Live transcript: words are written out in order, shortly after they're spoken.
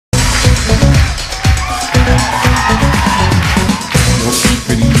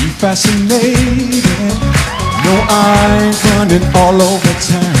fascinating. No, I'm running all over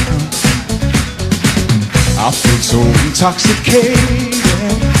town. I feel so intoxicated.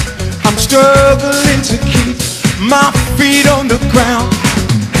 I'm struggling to keep my feet on the ground.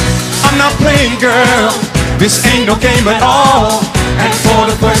 I'm not playing, girl. This ain't no game at all. And for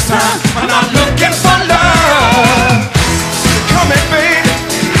the first time, I'm not looking for love. Come here, baby.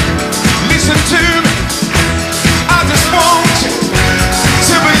 Listen to me. I just want you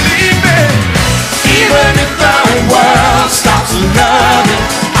to believe me. Even if the world stops loving,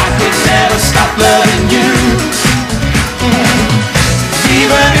 I could never stop loving you.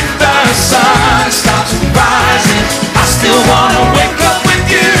 Even if the sun stops rising, I still wanna wake up with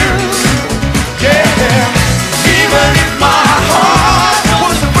you. Yeah. Even if my heart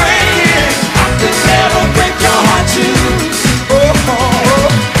was breaking, I could never break your heart too. Oh.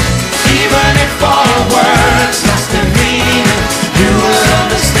 Even if our words lost their meaning, you will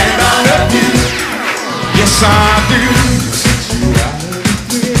understand I love you. Yes, I do.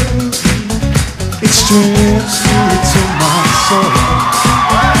 It strips me to my soul.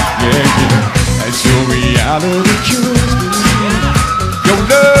 Yeah. As your reality cures me, your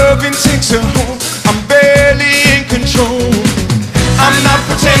loving takes a hold. I'm barely in control. I'm not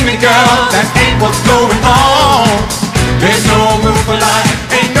pretending, girl, that ain't what's going on. There's no room for life,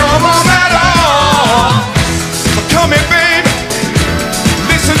 ain't no room at all. But come here, baby,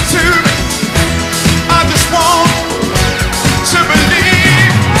 listen to me. I just want to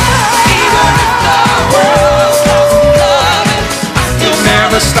believe. Even if the world stops loving, I still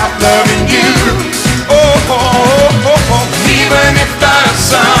never stop loving you. Even if the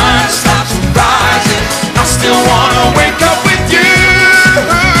sun stops rising, I still wanna wake up with you.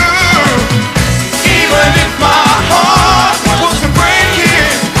 Even if my heart wasn't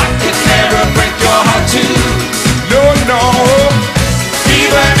breaking, I could never break your heart too. No.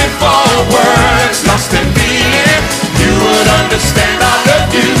 Even if all words lost their meaning, you would understand I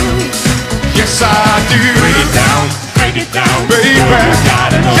love you. Yes, I do. Break it down, baby.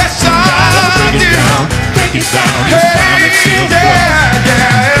 Yes, I do. Break it down. Hey, yeah.